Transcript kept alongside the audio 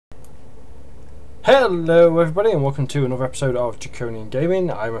Hello everybody and welcome to another episode of Draconian Gaming.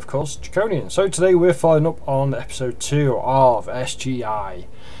 I'm of course Draconian. So today we're following up on episode 2 of SGI.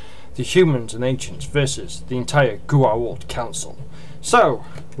 The humans and ancients versus the entire goa'uld council. So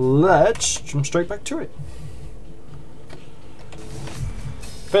let's jump straight back to it.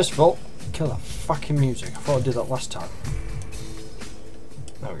 First of all, kill that fucking music. I thought I did that last time.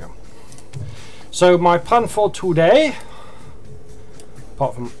 There we go. So my plan for today,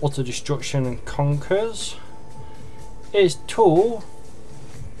 apart from utter destruction and conquers, is to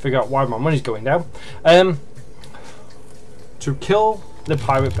figure out why my money's going down. To kill the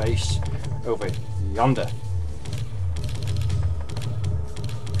pirate base over yonder.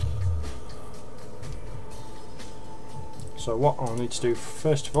 So what I'll need to do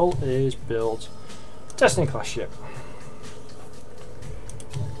first of all is build a Destiny class ship.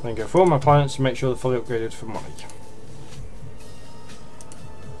 Then go through all my planets to make sure they're fully upgraded for money.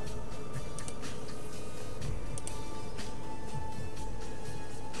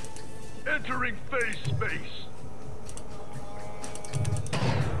 Entering phase space.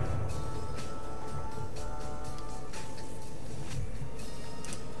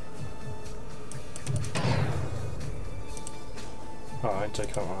 Oh, I ain't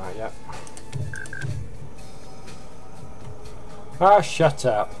taking that one out yet. Ah, shut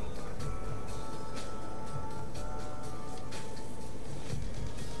up.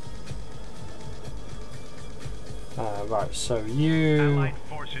 Right, so you... Allied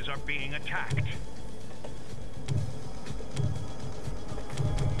forces are being attacked.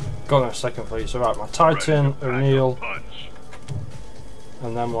 Got no second fleet, so right, my Titan, O'Neill,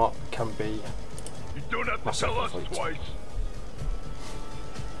 and then what can be You don't have my to tell second us fleet. twice.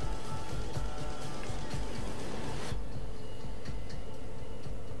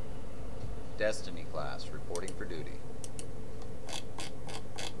 Destiny class reporting for duty.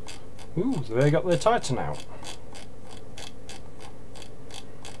 Ooh, they got their Titan out.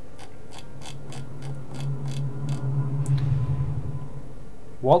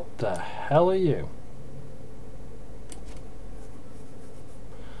 What the hell are you?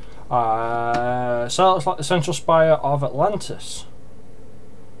 So it looks like the central spire of Atlantis.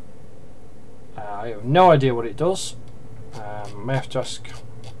 I have no idea what it does. May have to ask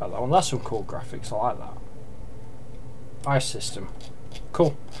about that one. That's some cool graphics, I like that. Ice system.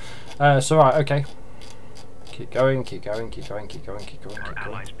 Cool. So right, okay. Keep going, keep going, keep going, keep going, keep going, keep Our going.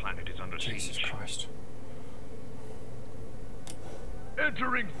 allies' planet is under Jesus siege. Christ.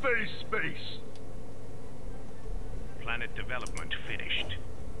 Entering phase space. Planet development finished.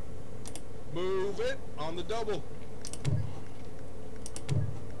 Move it on the double.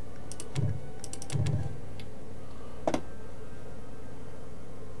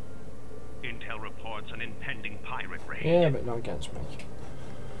 Intel reports an impending pirate raid. Yeah, but not against me.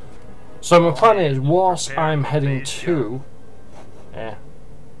 So my plan is, whilst I'm heading to... Yeah,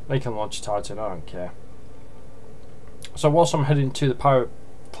 they can launch a Titan, I don't care. So whilst I'm heading to the pirate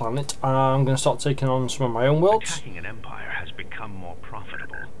planet, I'm going to start taking on some of my own worlds. Attacking an empire has become more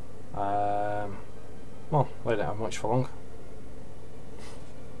profitable. Well, they don't have much for long.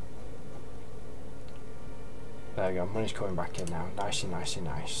 There you go, money's coming back in now. Nicey, nicey,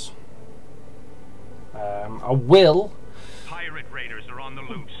 nice. I will... Pirate raiders are on the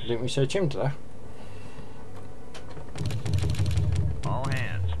loose. Didn't we search him today? All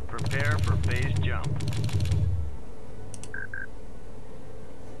hands, prepare for phase jump.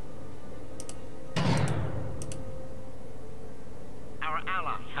 Our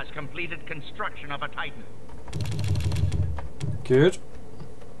ally has completed construction of a Titan. Good.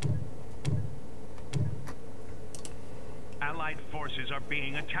 Allied forces are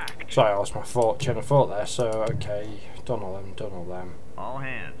being attacked. Sorry, I lost my chain of thought there, so okay. Done all them, done all them. All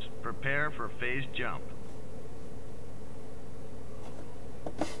hands, prepare for phase jump.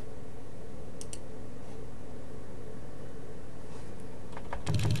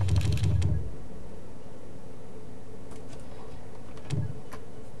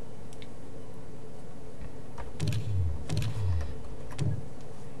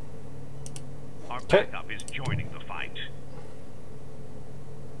 Our backup is joining the fight.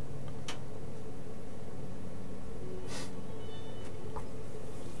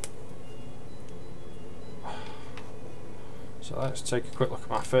 So let's take a quick look at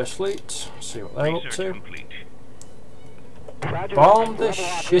my first fleet, see what they're up Research to. complete. Bomb the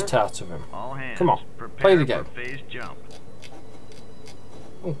shit out of him. All hands, Come on, prepare play the game. for phase jump.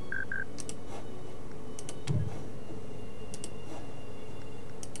 Ooh.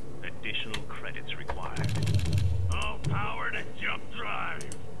 Additional credits required. All power to jump drive.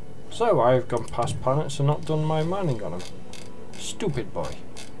 So I've gone past planets and not done my mining on them. Stupid boy.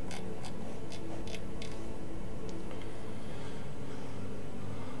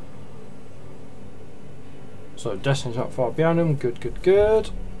 So Destiny's not far behind them. Good, good,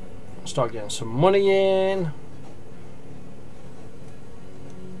 good. Start getting some money in.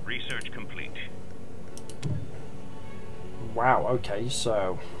 Research complete. Wow, okay,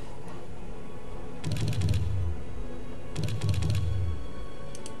 so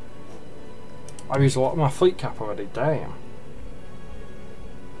I've used a lot of my fleet cap already, damn.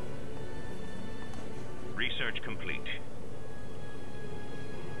 Research complete.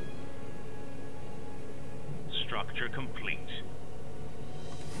 Structure complete.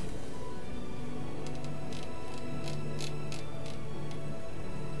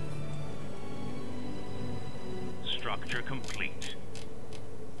 Structure complete.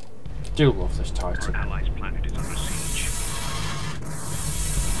 Do love this Titan. Our allies' planet is under siege.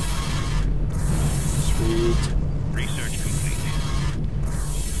 Sweet. Research complete.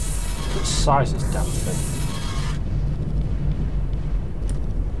 The size is damn thing.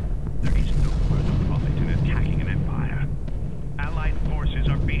 There is no further profit in attacking an empire. Allied forces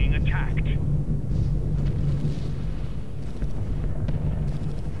are being attacked.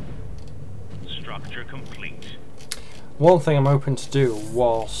 Structure complete. One thing I'm hoping to do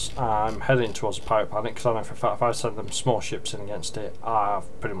whilst I'm heading towards the pirate planet, because I know for a fact if I send them small ships in against it,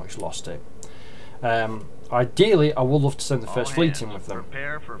 I've pretty much lost it. Ideally, I would love to send the first fleet in with them.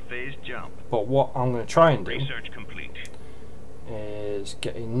 Prepare for phase jump. But what I'm going to try and do Research complete. is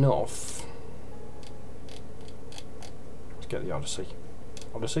get enough. Let's get the Odyssey.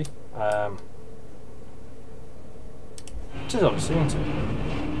 Odyssey? It is Odyssey, isn't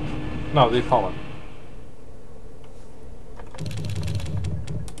it? No, the Apollo.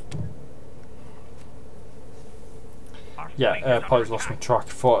 Yeah, probably lost my track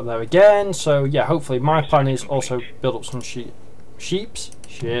of thought there again. So yeah, hopefully my plan is also build up some ships.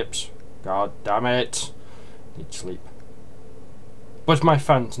 God damn it, need sleep. But my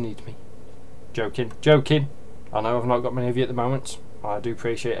fans need me. Joking. I know I've not got many of you at the moment. I do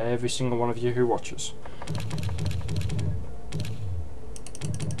appreciate every single one of you who watches.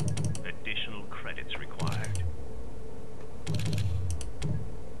 Additional credits required.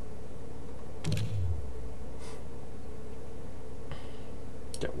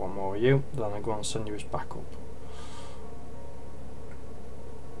 Get one more of you, then I go and send you as backup.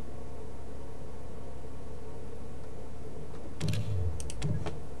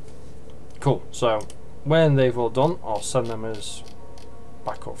 Cool, so when they've all done, I'll send them as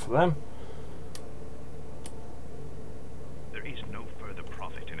backup for them. There is no further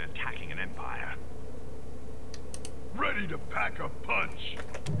profit in attacking an empire. Ready to pack a punch.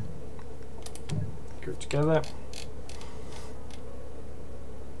 Go together.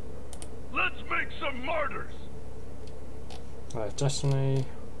 Let's make some martyrs. Destiny.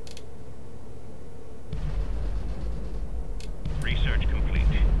 Research complete.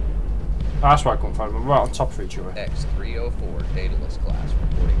 That's why I couldn't find them. Right on top of each other. X-304 Daedalus class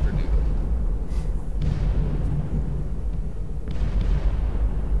reporting for duty.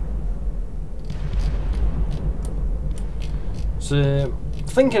 So,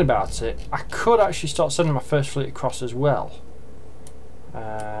 thinking about it, I could actually start sending my first fleet across as well.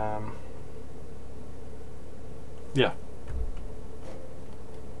 Yeah.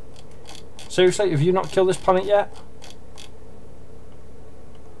 Seriously, have you not killed this planet yet?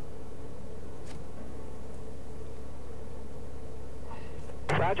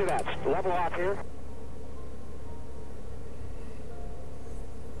 Roger that. Level off here.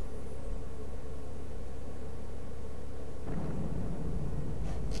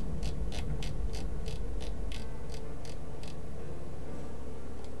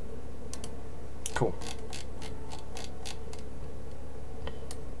 Cool.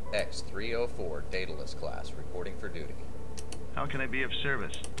 X-304 Daedalus class reporting for duty. How can I be of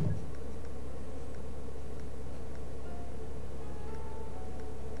service?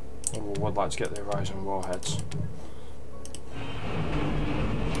 I would like to get the Horizon warheads.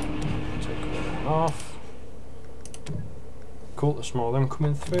 Take one off. Cool, there's more of them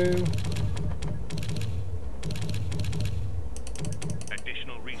coming through.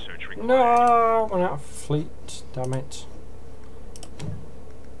 Additional research required. No, we're out of fleet, damn it.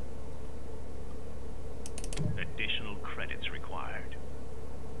 Additional credits required.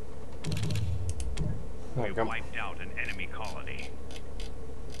 There we We go. wiped out an enemy colony.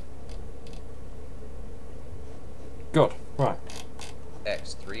 Good, right.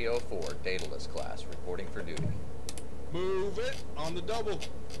 X-304 Daedalus class reporting for duty. Move it on the double.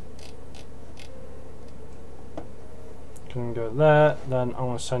 Can go there, then I'm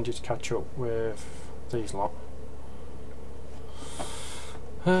going to send you to catch up with these lot.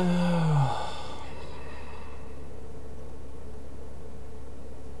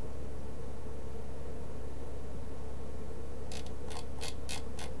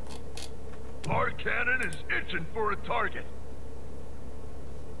 searching for a target.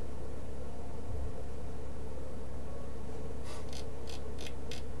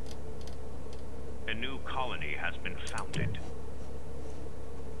 A new colony has been founded.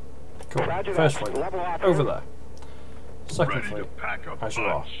 Cool. First fleet, over there. Second Ready to fleet, pack a as you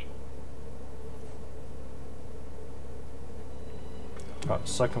are. punch. Right,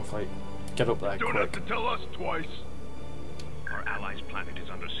 second fleet, get up there Don't have quick. to tell us twice. Our allies' planet is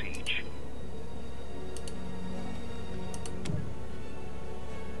under siege.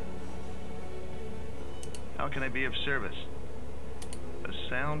 How can I be of service? A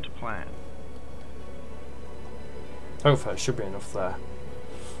sound plan. Hopefully, it should be enough there.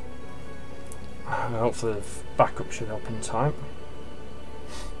 Hopefully, the backup should help in time.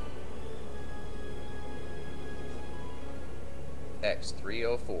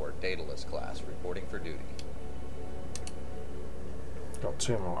 X304 Daedalus class reporting for duty. Got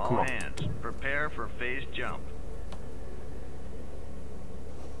two more. Come All on. hands, prepare for phase jump.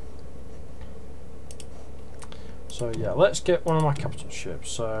 So yeah, let's get one of my capital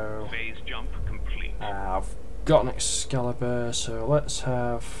ships. So Phase jump complete. I've got an Excalibur. So let's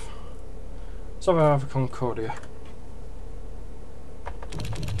have a Concordia.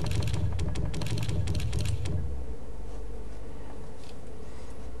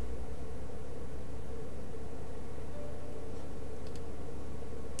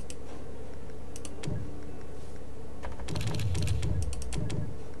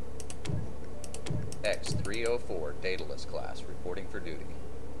 X304 Daedalus class reporting for duty.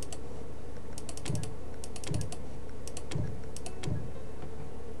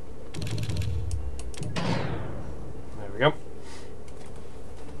 There we go.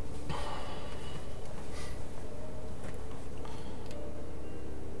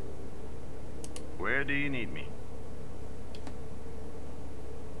 Where do you need me?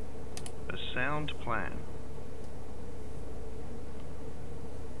 A sound plan.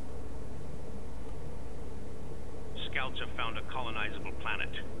 Scouts have found a colonizable planet.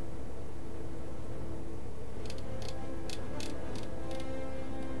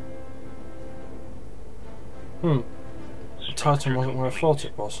 Titan wasn't where I thought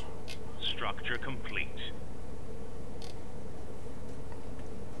it was. Structure complete.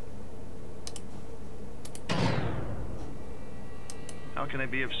 How can I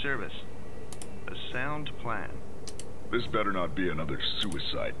be of service? A sound plan. This better not be another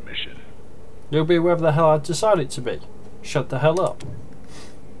suicide mission. You'll be wherever the hell I decide it to be. Shut the hell up.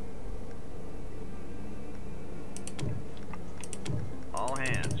 All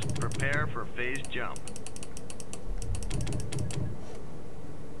hands, prepare for phase jump.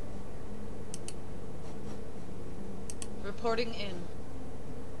 Reporting in.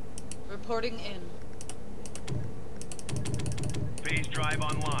 Reporting in. Phase drive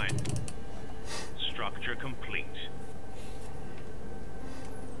online. Structure complete.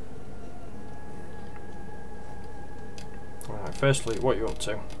 Alright, first fleet, what are you up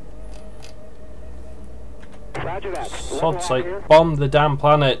to? Roger that. Sod's sake, bomb the damn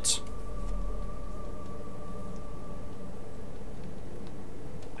planet!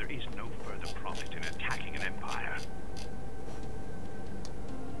 There is no further profit in attacking an empire.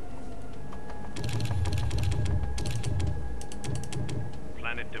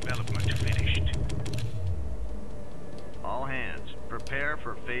 Planet development finished. All hands, prepare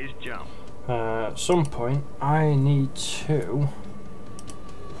for phase jump. At some point, I need to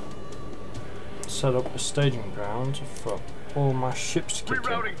set up a staging ground for all my ships to kick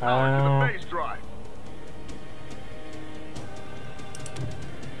Rerouting in. power to the base drive.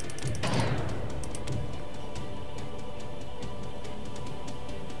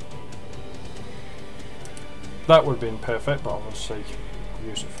 That would have been perfect, but obviously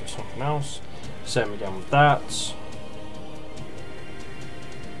use it for something else. Same again with that.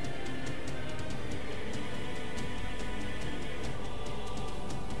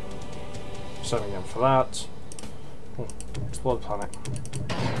 Same again for that. Oh, explore the planet.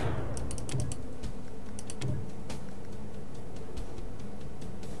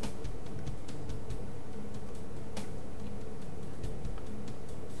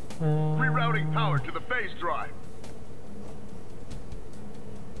 Rerouting power to the base drive.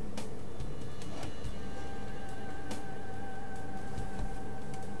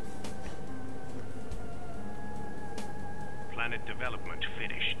 Planet development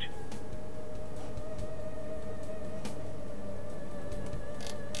finished.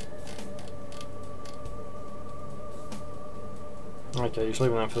 Okay, he's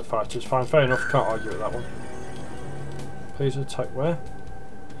leaving them for the fighters. Fine, fair enough. Can't argue with that one. Please attack where?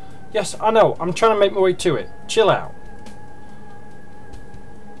 Yes, I know. I'm trying to make my way to it. Chill out.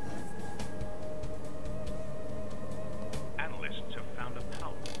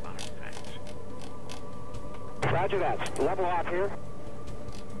 Roger that. Level off here.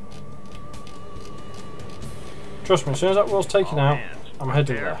 Trust me, as soon as that wall's taken All out, hands, I'm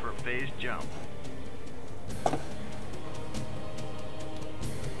heading prepare there. for phase jump.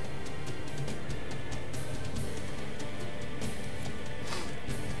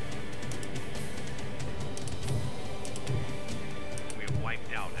 We have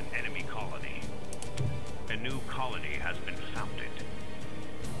wiped out an enemy colony. A new colony has been founded.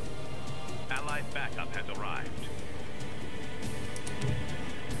 Allied backup has arrived.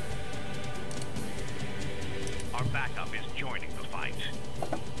 Our backup is joining the fight.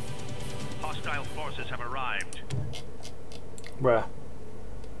 Hostile forces have arrived. Where?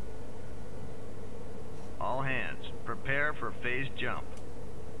 All hands, prepare for phase jump.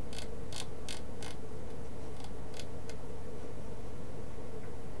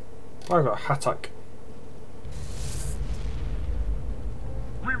 I've got a hatak.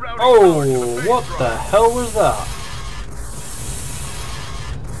 Rerouting Oh, power to the what base the drive. hell was that?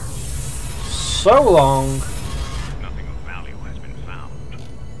 So long. Nothing of value has been found.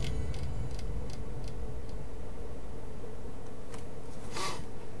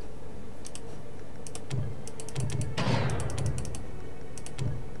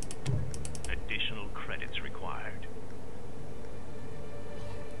 Additional credits required.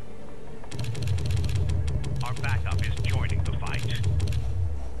 Our backup is joining the fight.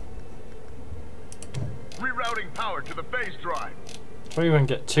 Rerouting power to the base drive. Don't even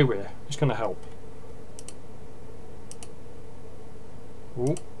get two here. It's going to help.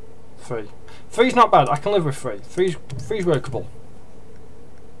 Ooh, 3. 3's not bad. I can live with 3. 3's workable.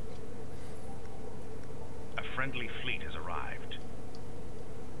 A friendly fleet has arrived.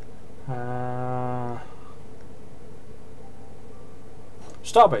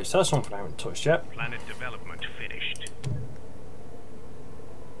 Starbase, that's something I haven't touched yet. Planet development finished.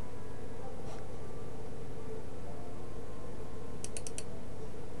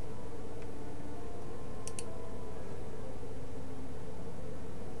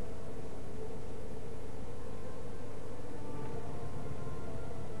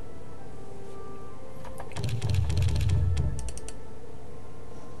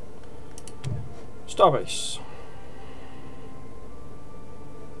 Starbase.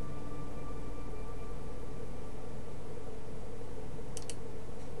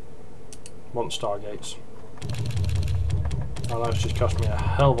 Want Stargates. I know it's just cost me a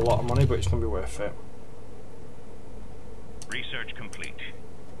hell of a lot of money, but it's going to be worth it. Research complete.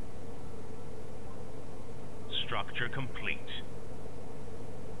 Structure complete.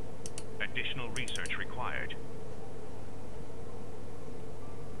 Additional research required.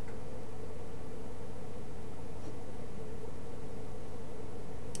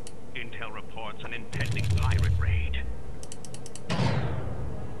 Intel reports an impending pirate raid.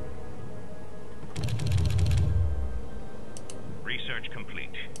 Research complete.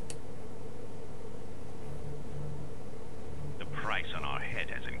 The price on our head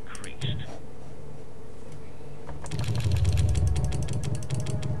has increased.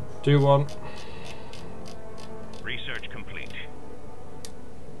 Do one. Research complete.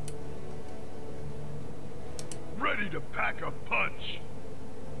 Ready to pack a punch.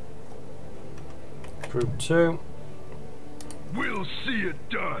 Group 2. We'll see it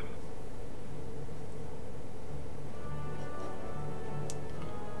done.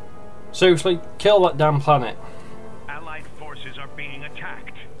 Seriously, kill that damn planet. Allied forces are being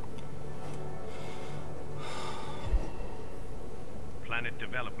attacked. Planet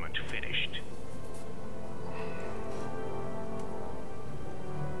development finished.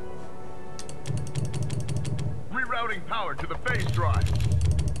 Rerouting power to the phase drive.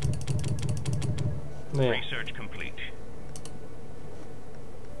 Yeah. Research complete.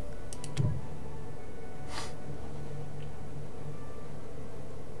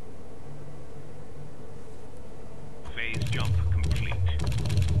 Phase jump complete.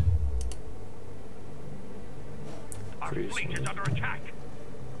 Our Freeze. fleet is under attack.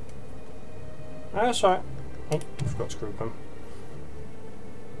 That's alright. Oh, I forgot to group them.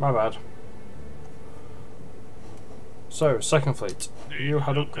 My bad. So, second fleet. You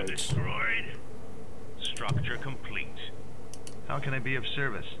had upgrades. Destroyed. Structure complete. How can I be of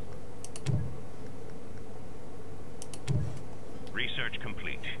service? Research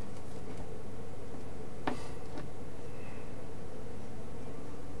complete.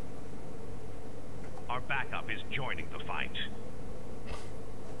 Our backup is joining the fight.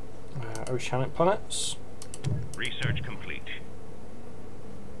 Oceanic planets. Research complete.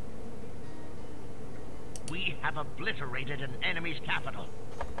 We have obliterated an enemy's capital.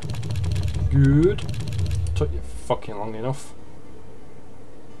 Good. Took you fucking long enough.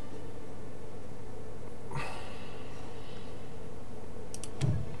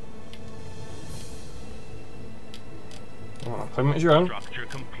 Claim it as your own. Structure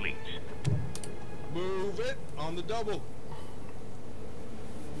complete. Move it on the double.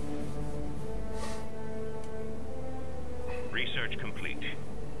 Research complete.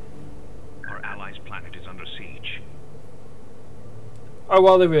 Our allies' planet is under siege. Oh,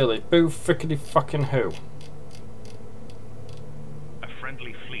 are they really? Boo frickety fucking who? A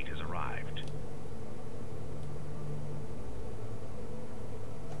friendly fleet has arrived.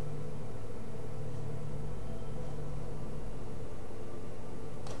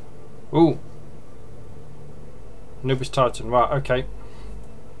 Ooh. Anubis Titan. Right, okay.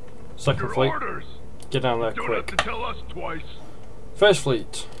 Second Your fleet. orders! Get down there Don't quick. have to tell us twice. First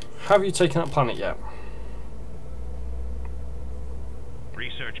fleet. Have you taken that planet yet?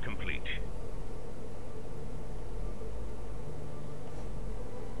 Research complete.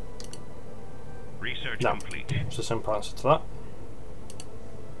 Research No. complete. It's a simple answer to that.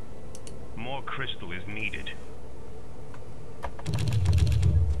 More crystal is needed.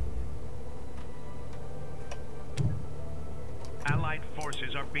 Allied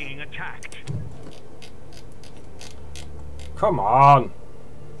forces are being attacked. Come on!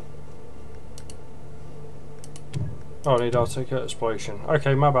 Oh, I need articulate explosion.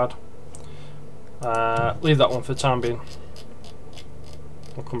 Okay, my bad. Leave that one for the time being.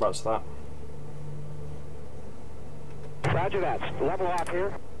 We'll come back to that. Roger that. Level off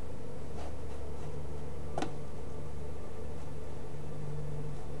here.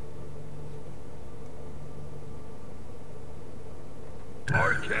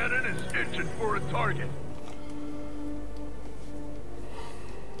 Our cannon is itching for a target.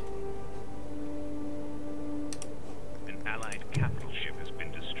 An allied capital ship has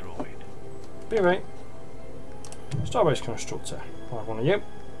been destroyed. Be right. Starbase constructor. I'll have one of you.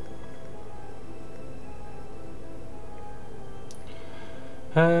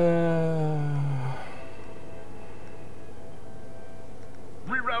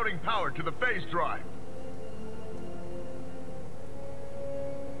 Rerouting power to the phase drive.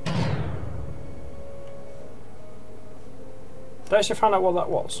 Did I actually find out what that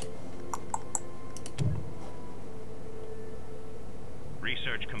was?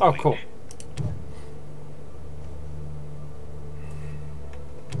 Research complete. Oh, cool.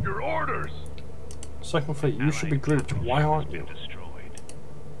 Your orders! Second fleet, you should be Allied grouped. capital Why ship aren't has you? been destroyed.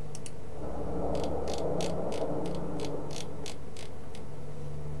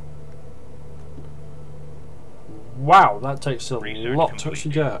 Wow, that takes a Research lot to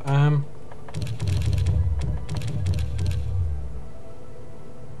actually complete. get.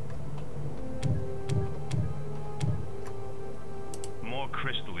 More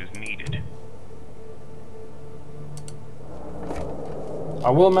crystal is needed. I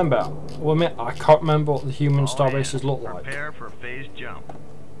will remember. I will admit, I can't remember what the human All starbases hands, look like. Prepare for phase jump.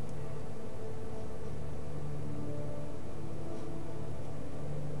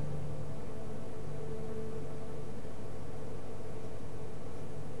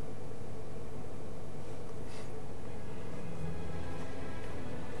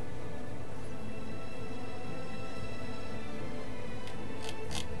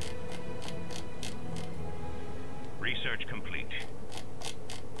 Research complete.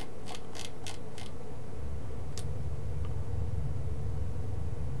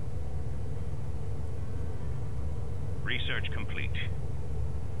 Research complete.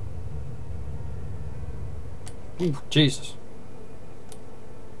 Ooh, Jesus.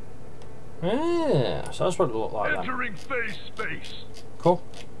 Yeah, so that's what it looked like then. Entering phase space. Cool.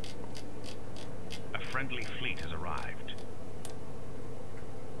 A friendly fleet has arrived.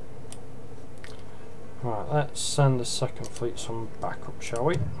 Right, let's send the second fleet some backup, shall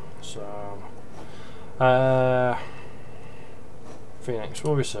we? So, Phoenix,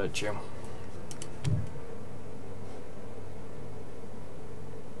 we'll research you.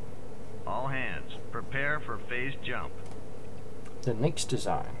 All hands, prepare for phase jump. The next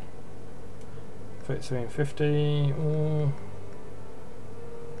design. 33 and 50.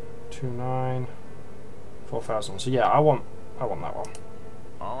 29. 4,000. So yeah, I want that one.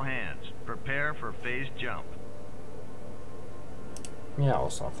 All hands, prepare for phase jump. Yeah, I'll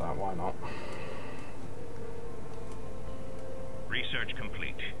have that. Why not? Research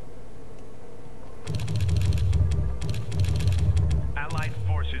complete. Allied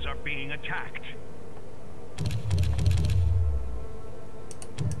forces are being attacked.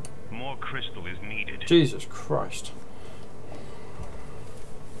 More crystal is needed. Jesus Christ.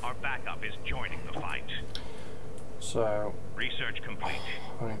 Our backup is joining the fight. So, Research complete.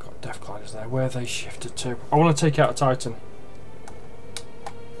 I've only got Death Gliders there. Where have they shifted to? I want to take out a Titan.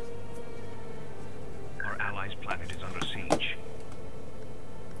 Our allies' planet is under siege.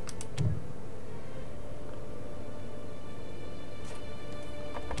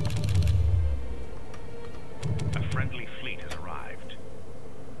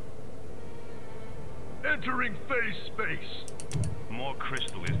 Entering phase space. More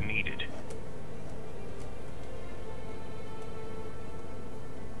crystal is needed.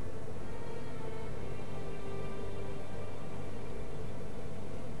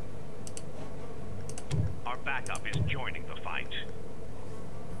 Our backup is joining the fight.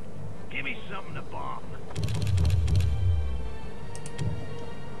 Give me something to bomb.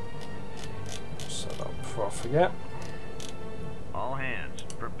 Set up before I forget. All hands,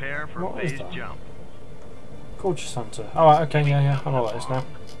 prepare for What is phase that? jump. Culture Center. Alright, okay, yeah, I know what it is now.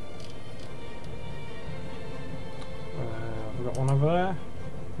 Have we got one over there?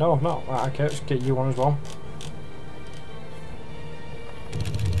 No, no. Right, okay, let's get you one as well.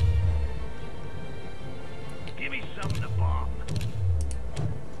 Give me something to bomb.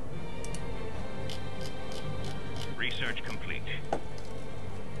 Research complete.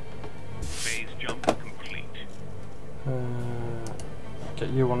 Phase jump complete. Get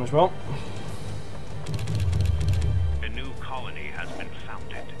you one as well. A new colony has been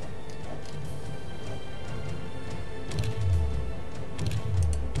founded.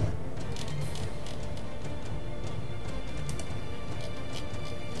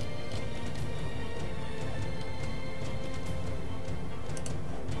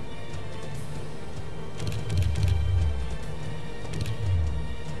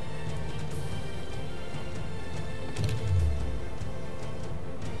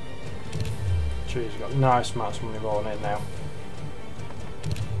 Jeez, we've got nice amounts of money rolling in now.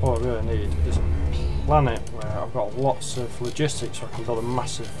 What I really need is a planet where I've got lots of logistics so I can build a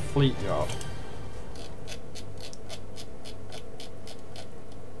massive fleet yard.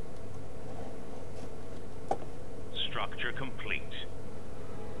 Structure complete.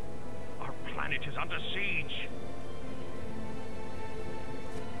 Our planet is under siege.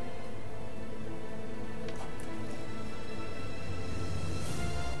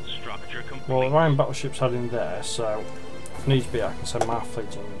 Structure complete. Well, the Ryan battleship's heading there, so if needs be I can send my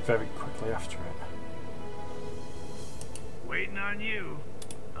fleet in very quickly after it. Waiting on you.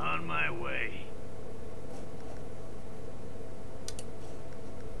 On my way.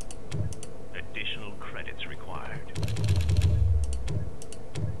 Additional credits required.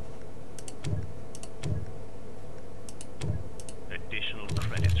 Additional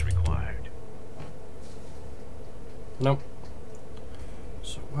credits required. Nope.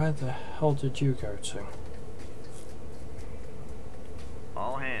 So where the hell did you go to?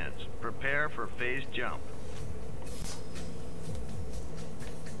 All hands, prepare for phase jump.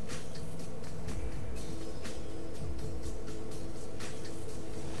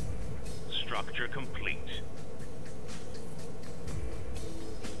 Structure complete.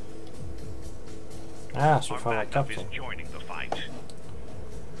 Ah, so we Our found that backup is capital. joining the fight.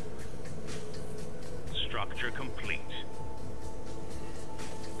 Structure complete.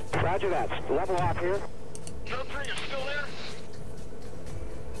 Roger that. Level off here. No 3, you're still there?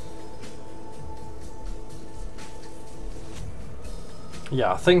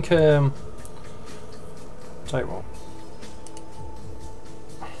 Yeah, I think, tell you what.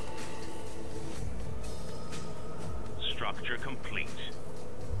 Structure complete.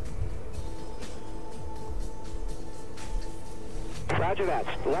 Roger that.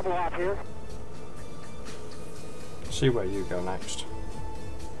 Level off here. See where you go next.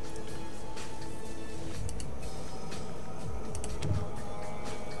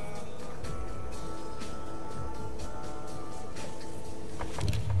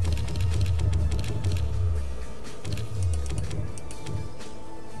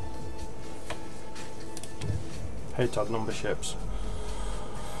 Hate odd number ships.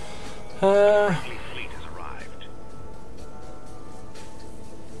 Friendly fleet has arrived.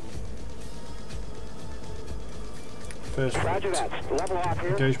 First Roger fleet. that. Level off here.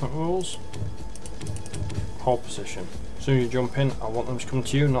 Engagement rules. Hold position. As soon as you jump in, I want them to come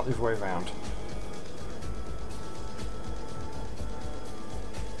to you, not the other way around.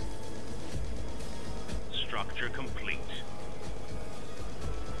 Structure complete.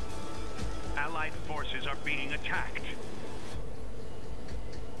 Allied forces are being attacked.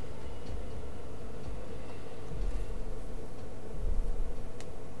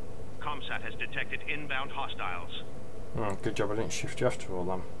 Comsat has detected inbound hostiles. Oh, good job I didn't shift you after all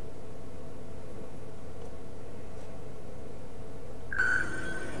then.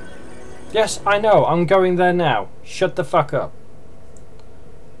 Yes, I know, I'm going there now. Shut the fuck up.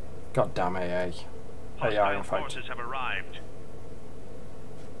 God damn AA. AI, in Hostile fact. forces have arrived.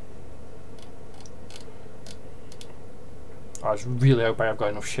 I was really hoping I've got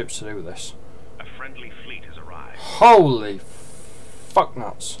enough ships to do this. A friendly fleet has arrived. Holy fuck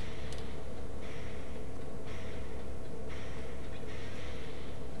nuts.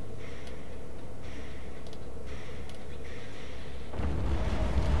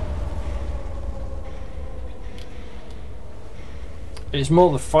 It's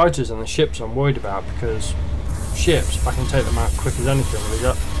more the fighters and the ships I'm worried about, because ships, I can take them out quick as anything with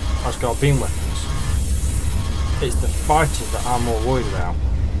the Asgard beam weapons. It's the fighters that I'm more worried about.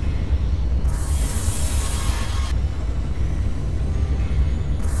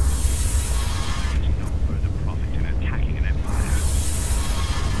 There's no further profit in attacking an empire.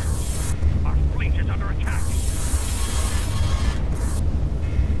 Our fleet is under attack. A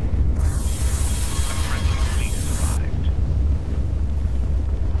friendly fleet has arrived.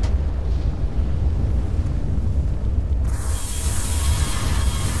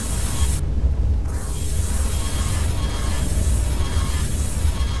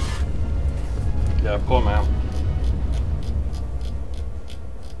 Yeah, pull them out.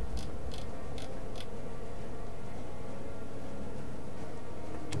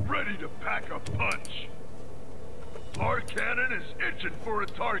 Ready to pack a punch. Our cannon is itching for a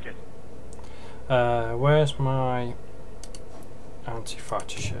target. Where's my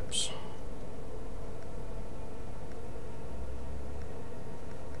anti-fighter ships?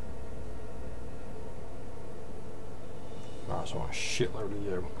 Right, so I want a shitload of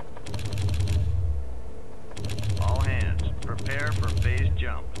you. All hands, prepare for phase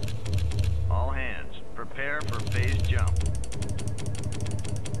jump. All hands, prepare for phase jump.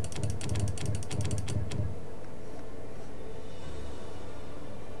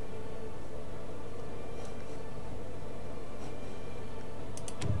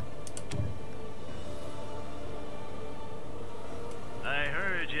 I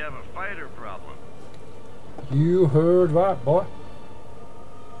heard you have a fighter problem. You heard right, boy.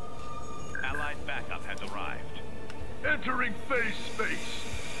 Allied backup has arrived. Entering phase space.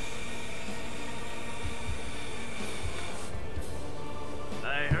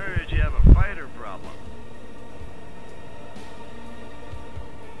 I heard you have a fighter problem.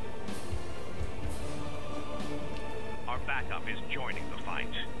 Our backup is joining the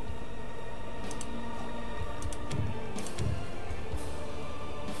fight.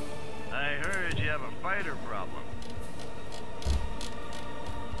 I heard you have a fighter problem.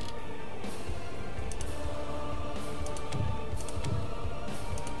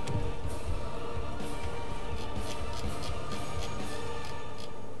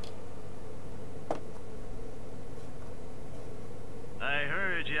 I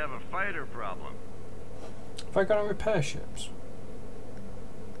heard you have a fighter problem. Have I got any repair ships?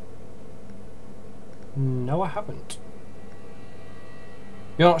 No, I haven't.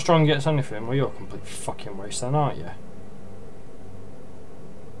 You're not strong against anything, well, you're a complete fucking waste then, aren't you?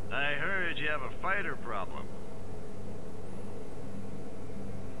 I heard you have a fighter problem.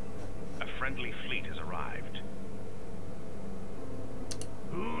 A friendly fleet has arrived.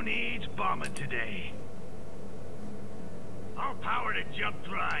 Who needs bombing today? All power to jump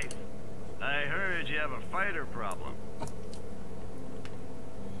drive. I heard you have a fighter problem.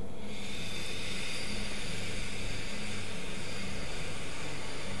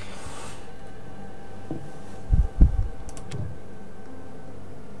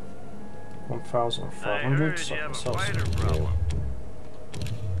 I 1,500. heard So you have a so- fighter yeah. problem.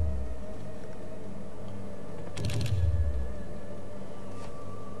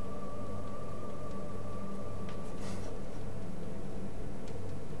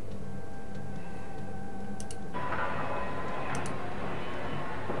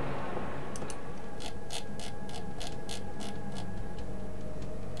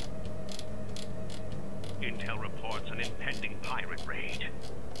 Intel reports an impending pirate raid.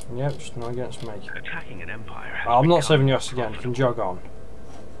 Yep, just not against me. Attacking an empire has I'm not become saving you us again, you can jog on.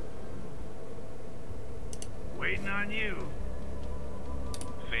 Waiting on you.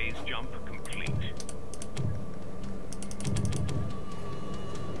 Phase jump complete.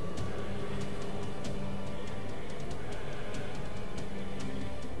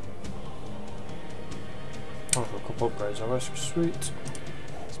 I've got a couple upgrades, oh, that's sweet.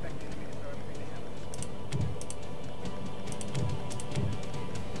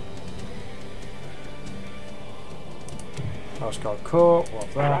 That's got caught,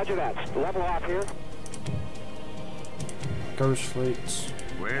 love that. Roger that. Level off here. Ghost fleets.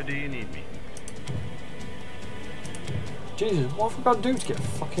 Where do you need me? Jesus, what have we got to do to get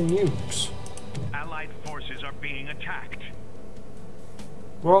fucking nukes? Allied forces are being attacked.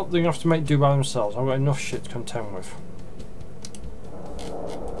 Well, they're gonna have to make do by themselves. I've got enough shit to contend with.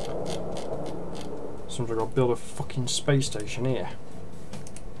 Seems like I'll build a fucking space station here.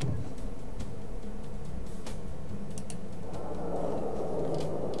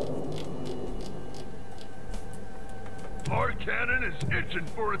 Our cannon is itching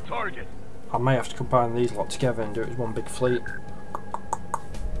for a target. I may have to combine these lot together and do it as one big fleet.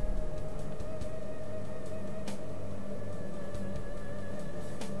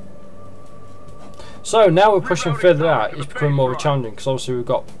 So now we're pushing further out, it's becoming more challenging because obviously we've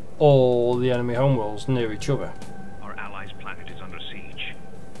got all the enemy homeworlds near each other. Our allies' planet is under siege.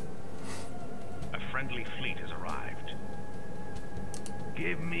 A friendly fleet has arrived.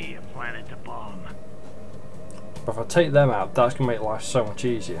 Give me a planet to bomb. But if I take them out, that's going to make life so much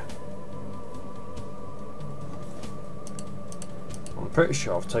easier. I'm pretty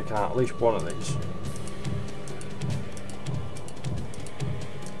sure I've taken out at least one of these.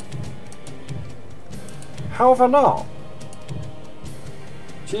 How have I not?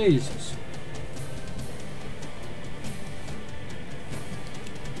 Jesus.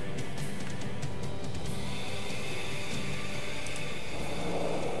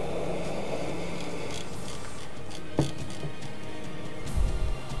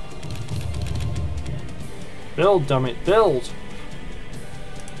 Build, damn it, build!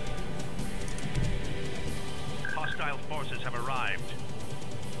 Hostile forces have arrived.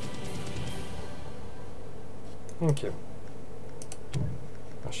 Thank you.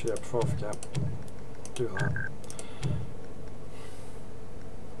 Actually, yeah, before I forget, do that.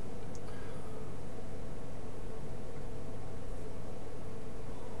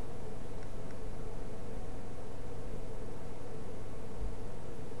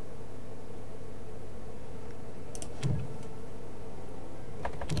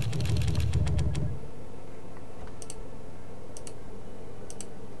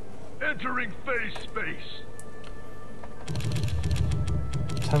 Entering phase space.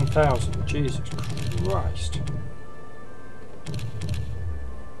 10,000, Jesus Christ.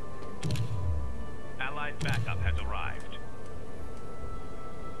 Allied backup has arrived.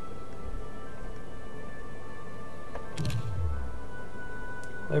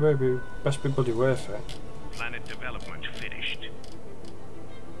 They may be, best be bloody worth it. Planet development finished.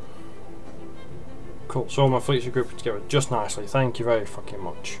 Cool, so all my fleets are grouped together just nicely, thank you very fucking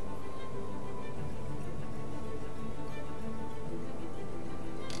much.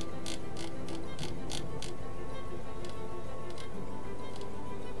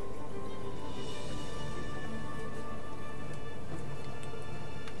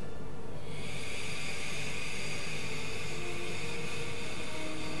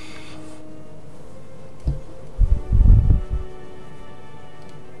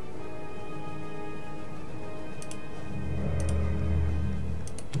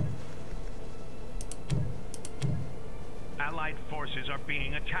 Allied forces are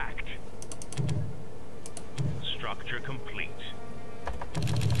being attacked. Structure complete.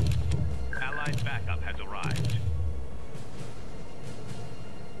 Allied backup has arrived.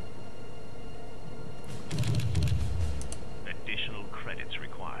 Additional credits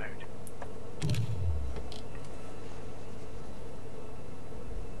required.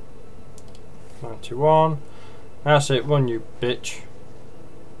 $91. That's it, run you bitch.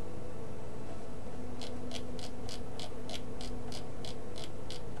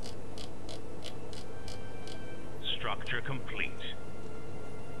 Structure complete.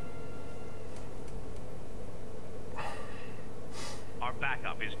 Our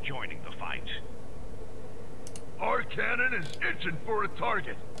backup is joining the fight. Our cannon is itching for a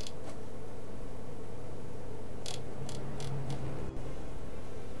target.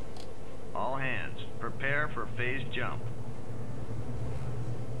 All hands, prepare for phase jump.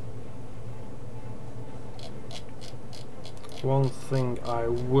 One thing I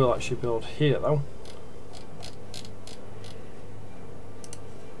will actually build here though.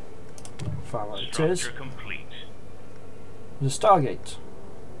 Far it is. Structure complete. The Stargate.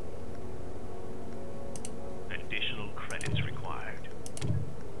 Additional credits required.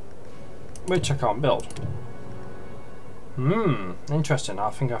 Which I can't build. Interesting. I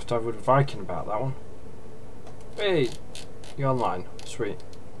think I have to have a Viking about that one. Hey, you're online. Sweet.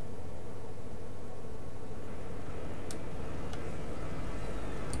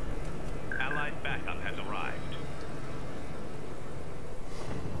 Allied backup has arrived.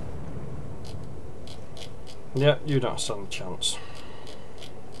 Yeah, you don't stand a chance.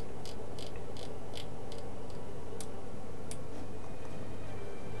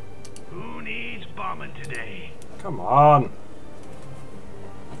 Who needs bombing today? Come on.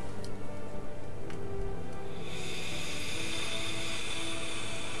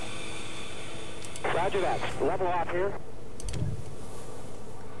 Roger that. Level off here.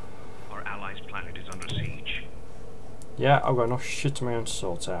 Our allies' planet is under siege. Yeah, I've got enough shit of my own to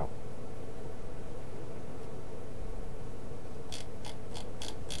sort out.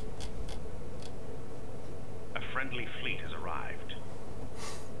 A friendly fleet has arrived.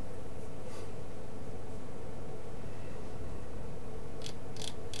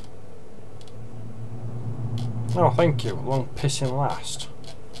 Oh, thank you. Long pissing last.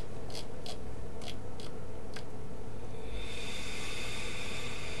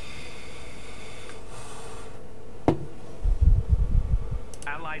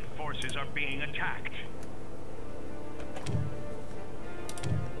 Allied forces are being attacked.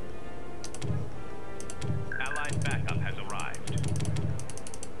 Allied backup has arrived.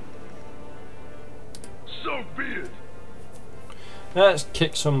 So be it. Let's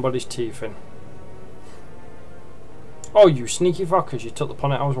kick somebody's teeth in. Oh, you sneaky fuckers, you took the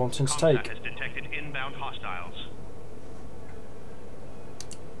planet I was wanting to Combat take. has detected inbound hostiles.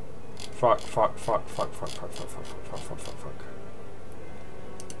 Fuck, fuck, fuck, fuck, fuck, fuck, fuck, fuck, fuck, fuck, fuck, fuck.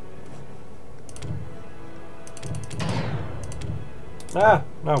 Ah,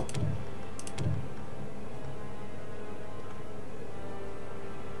 no.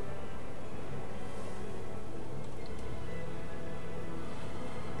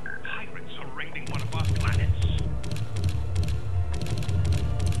 Pirates are raiding one of our planets.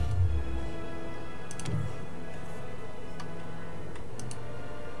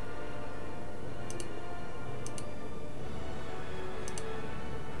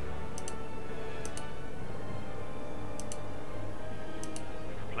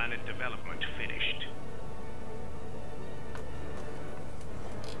 Planet development finished.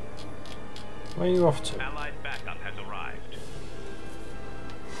 Where are you off to? Allied backup has arrived.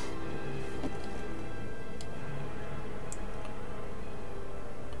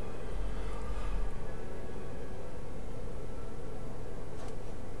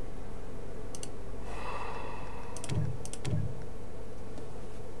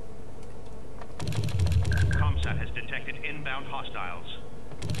 Comsat has detected inbound hostiles.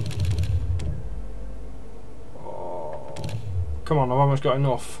 Oh, come on, I've almost got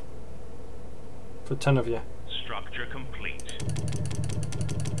enough. For 10 of you. Structure complete.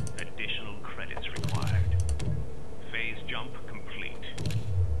 Additional credits required. Phase jump complete.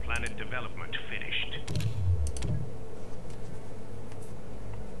 Planet development finished.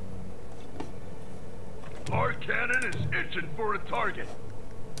 Our cannon is itching for a target.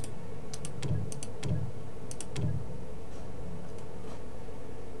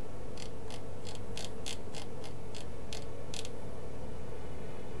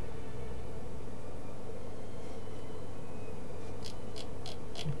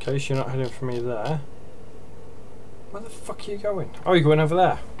 In case you're not heading for me there. Where the fuck are you going? Oh, you're going over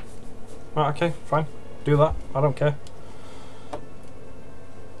there. Right, okay, fine. Do that. I don't care.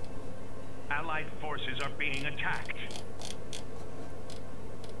 Allied forces are being attacked.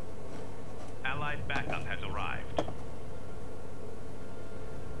 Allied backup has arrived.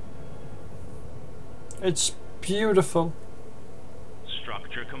 It's beautiful.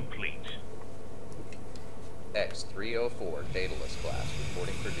 Structure complete. X-304 Daedalus class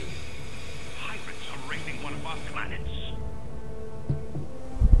reporting for duty. Pirates are raiding one of our planets.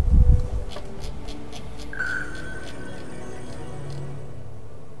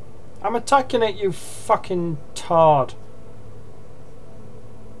 I'm attacking it, you fucking tard.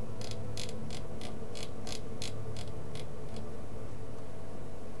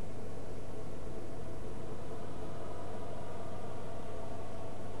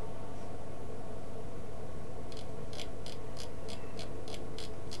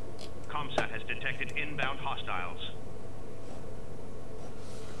 Comsat has detected inbound hostiles.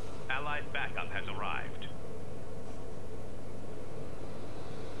 Allied backup has arrived.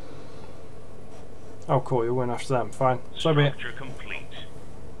 Oh cool, you went after them, fine. So be it. Structure complete.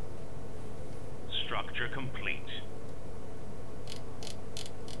 Structure complete.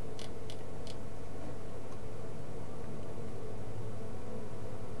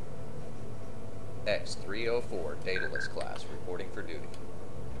 X-304 Daedalus class reporting for duty.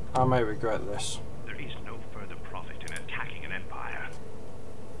 I may regret this. There is no further profit in attacking an empire.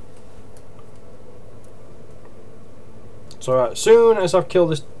 So as soon as I've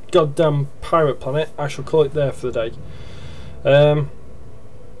killed this goddamn pirate planet, I shall call it there for the day.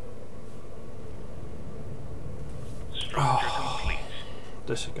 Structure complete.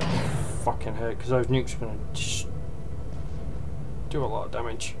 This is gonna fucking hurt because those nukes are gonna just do a lot of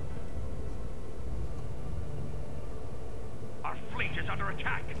damage. Our fleet is under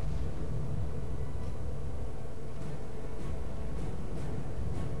attack.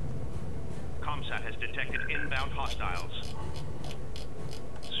 Comsat has detected inbound hostiles.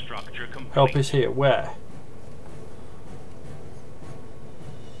 Structure complete. Help is here. Where?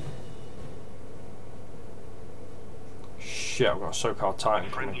 Shit, I've got a so-called Titan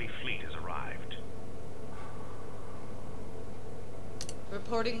Friendly coming. fleet has arrived.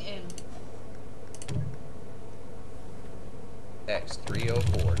 Reporting in.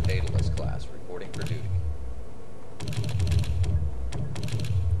 X-304 Daedalus class reporting for duty.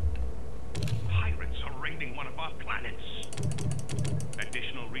 Pirates are raiding one of our planets.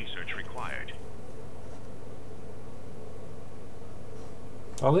 Additional research required.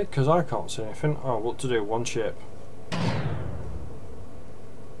 Are they? Because I can't see anything. Oh, what to do? One ship.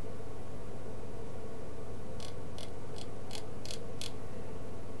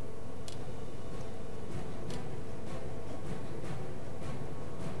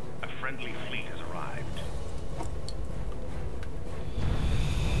 A friendly fleet has arrived.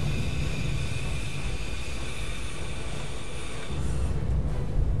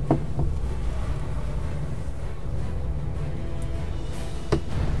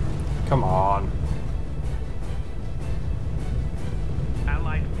 Come on.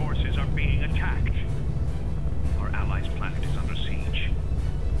 Allied forces are being attacked. Our allies' planet is under siege.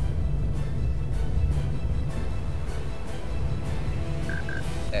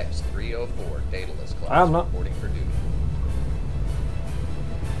 X-304 dataless class I'm not. reporting for duty.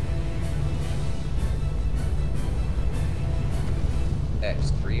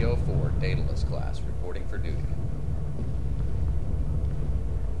 X-304 dataless class reporting for duty.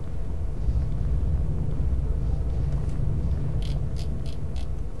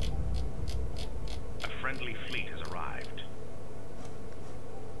 A friendly fleet has arrived.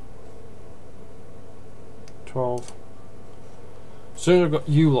 12. As soon as I've got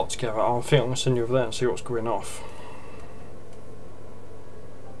you lot together, I think I'm going to send you over there and see what's going off.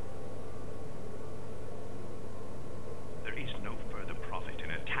 There is no further profit in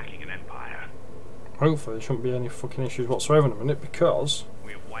attacking an empire. Hopefully there shouldn't be any fucking issues whatsoever in a minute, because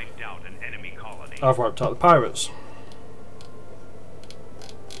We have wiped out an enemy colony. I've wiped out the pirates.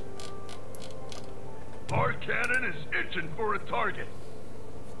 Our cannon is itching for a target.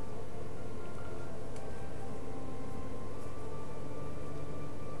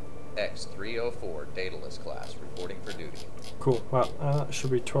 X-304 dataless class reporting for duty. Cool, well, that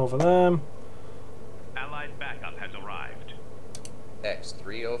should be 12 of them. Allied backup has arrived.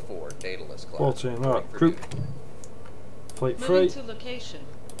 X-304 dataless class 14, reporting alright, for group. duty. Fleet Moving 3, to location.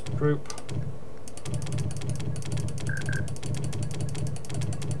 group.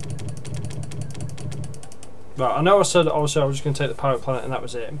 Right, I know I said obviously I was just going to take the pirate planet and that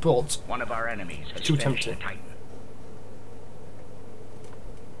was it, but One of our enemies has Too finished tempting. the Titan.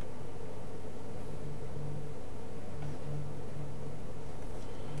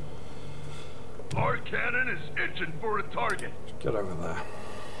 Our cannon is itching for a target. get over there.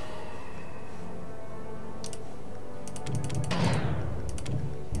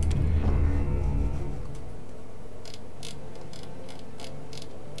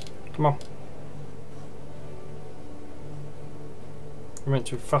 Come on. You're meant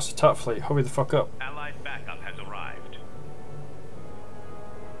to fast attack fleet, hurry the fuck up. Allied backup has arrived.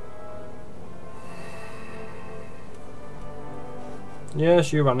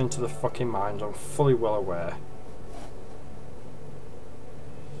 Yes, you ran into the fucking mines, I'm fully well aware.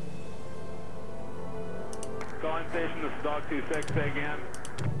 Calling station, this is Dog 26, say again.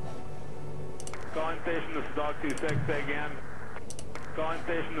 Calling station, this is Dog 26, say again. Calling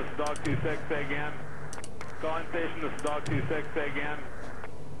station, this is Dog 26, say again. Calling station, this is Dog 26, say again.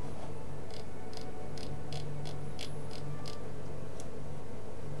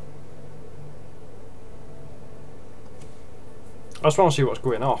 I just want to see what's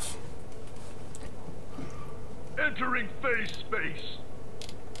going off. Entering phase space.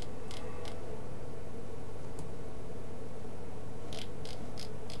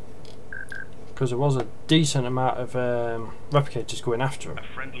 Because there was a decent amount of replicators going after him. A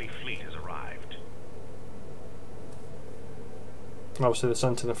friendly fleet has arrived. And obviously they're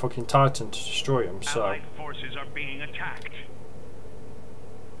sending the fucking Titan to destroy him, so... Allied forces are being attacked.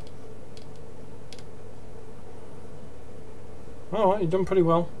 Alright, you've done pretty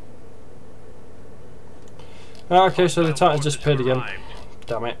well. Okay, so the Titan disappeared again.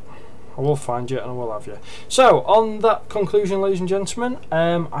 Damn it. I will find you and I will have you. So, on that conclusion, ladies and gentlemen,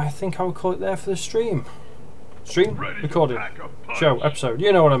 I think I will call it there for the stream. Stream? Recording. Show, episode.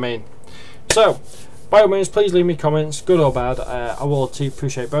 You know what I mean. So, by all means, please leave me comments, good or bad. I will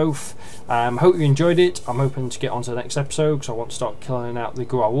appreciate both. Hope you enjoyed it. I'm hoping to get on to the next episode because I want to start killing out the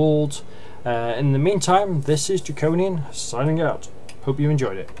goa'uld. In the meantime, this is Draconian signing out. Hope you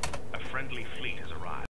enjoyed it. A friendly